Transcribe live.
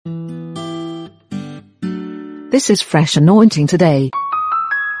This is Fresh Anointing Today.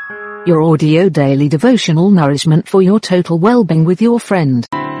 Your audio daily devotional nourishment for your total well-being with your friend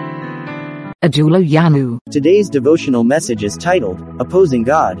Adulo Yanu. Today's devotional message is titled, Opposing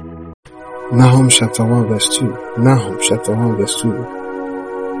God. Nahum chapter 1 verse 2. Nahum chapter 1 verse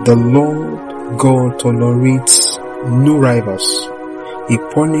 2. The Lord God tolerates no rivals. He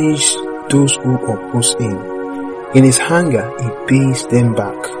punishes those who oppose him. In his anger, he pays them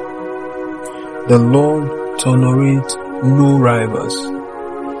back. The Lord tolerates no rivals.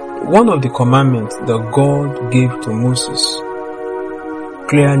 One of the commandments that God gave to Moses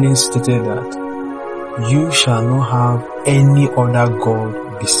clearly stated that you shall not have any other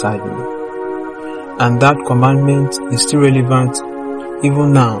God beside me. And that commandment is still relevant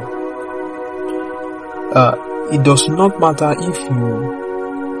even now. It does not matter if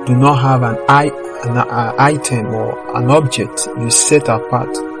you do not have an item or an object you set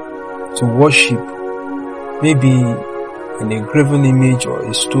apart to worship, maybe in a graven image or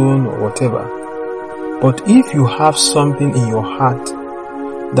a stone or whatever. But if you have something in your heart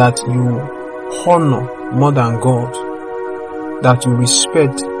that you honor more than God, that you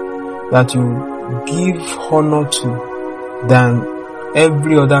respect, that you give honor to than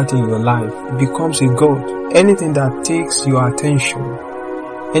every other thing in your life, it becomes a God. Anything that takes your attention,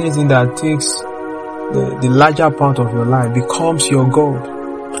 anything that takes the larger part of your life becomes your God.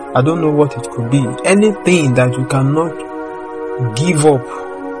 I don't know what it could be. Anything that you cannot give up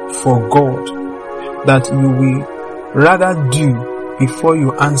for God, that you will rather do before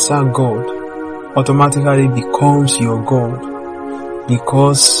you answer God, automatically becomes your God,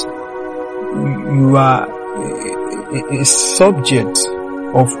 because you are a subject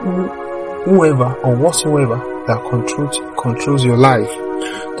of whoever or whatsoever that controls your life.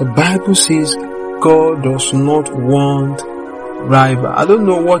 The Bible says God does not want rival. I don't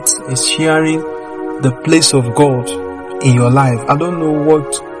know what is sharing the place of God in your life. I don't know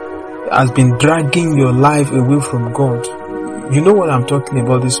what has been dragging your life away from God. You know what I'm talking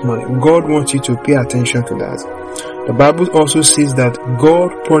about this morning. God wants you to pay attention to that. The Bible also says that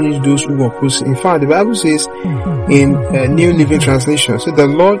God punishes those who oppose. In fact, the Bible says in New Living Translation, so the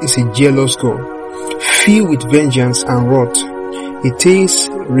Lord is a jealous God, filled with vengeance and wrath. He takes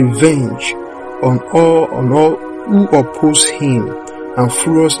revenge on all who oppose him and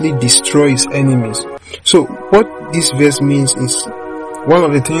furiously destroy his enemies. So what this verse means is, one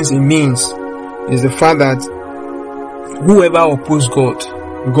of the things it means is the fact that whoever opposes God,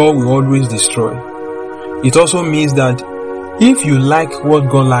 God will always destroy. It also means that if you like what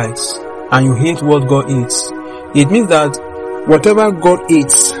God likes and you hate what God hates, it means that whatever God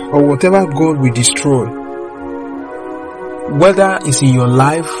hates or whatever God will destroy, whether it's in your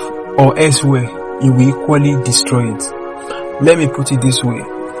life or elsewhere, He will equally destroy it. Let me put it this way.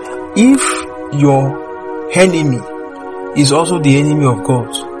 If your enemy is also the enemy of God,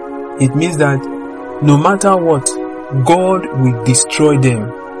 it means that no matter what, God will destroy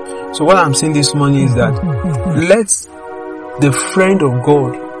them. So what I'm saying this morning is that let the friend of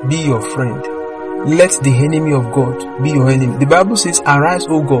God be your friend. Let the enemy of God be your enemy. The Bible says, arise,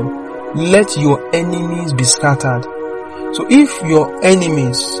 O God, let your enemies be scattered. So if your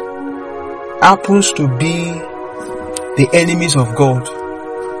enemies happens to be the enemies of God,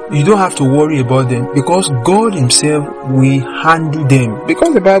 you don't have to worry about them, because God himself will handle them.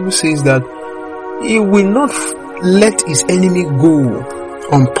 Because the Bible says that he will not let his enemy go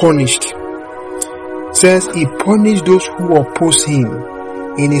unpunished. It says he punished those who oppose him.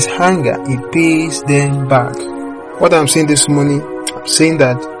 In his anger, he pays them back. What I'm saying this morning, I'm saying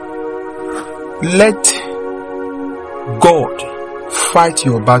that let God fight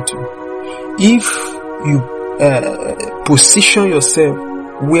your battle. If you position yourself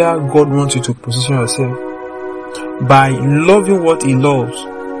where God wants you to position yourself, by loving what he loves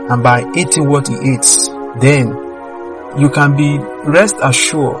and by hating what he hates, then you can be rest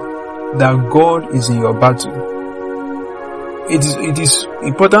assured that God is in your battle. It is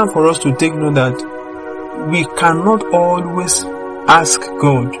important for us to take note that we cannot always ask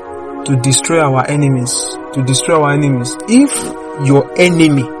God to destroy our enemies. If your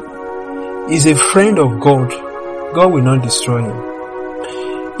enemy is a friend of God, God will not destroy him.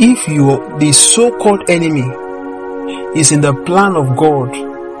 If the so-called enemy is in the plan of God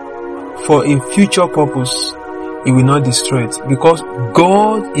for a future purpose, he will not destroy it, because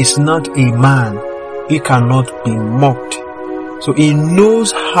God is not a man. He cannot be mocked. So he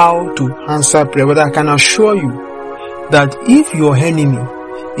knows how to answer prayer. But I can assure you that if your enemy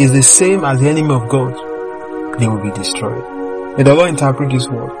is the same as the enemy of God, they will be destroyed. May the Lord interpret this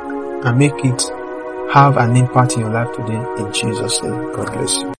word and make it have an impact in your life today, in Jesus' name. God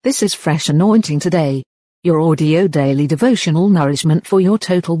bless you. This is Fresh Anointing Today. Your audio daily devotional nourishment for your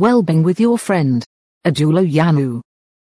total well-being with your friend, Ajulo Yanu.